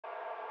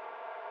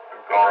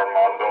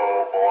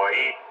Garmondo boy.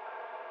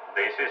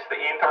 This is the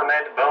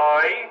internet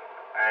boy,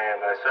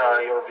 and I saw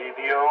your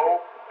video,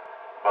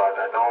 but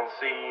I don't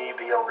see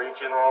the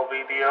original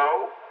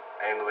video,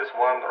 and was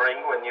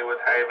wondering when you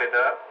would have it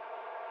up.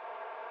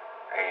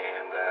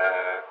 And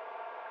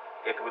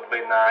it would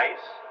be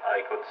nice.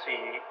 I could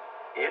see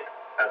it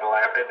and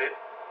laugh at it.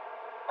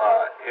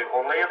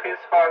 Only if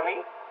it's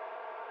funny.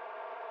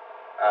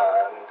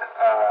 And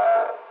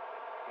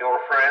your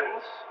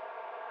friends,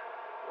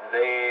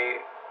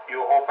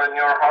 you open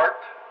your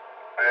heart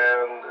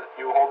and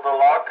you hold the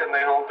lock and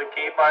they hold the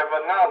key by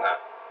banana.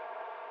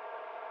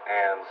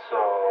 And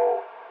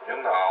so,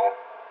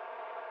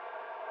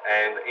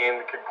 and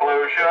in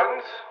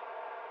conclusions,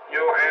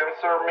 you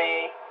answer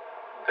me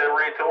the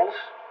riddles,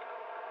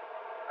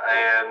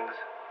 and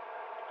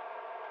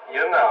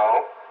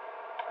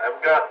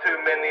I've got too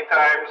many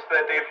times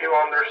that if you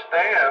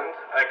understand,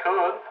 I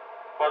could,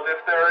 but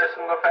if there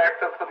isn't, the fact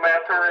of the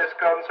matter is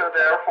concerned,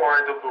 therefore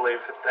I do believe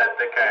that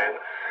they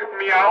can.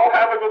 Meow,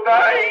 have a good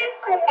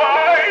night, goodbye!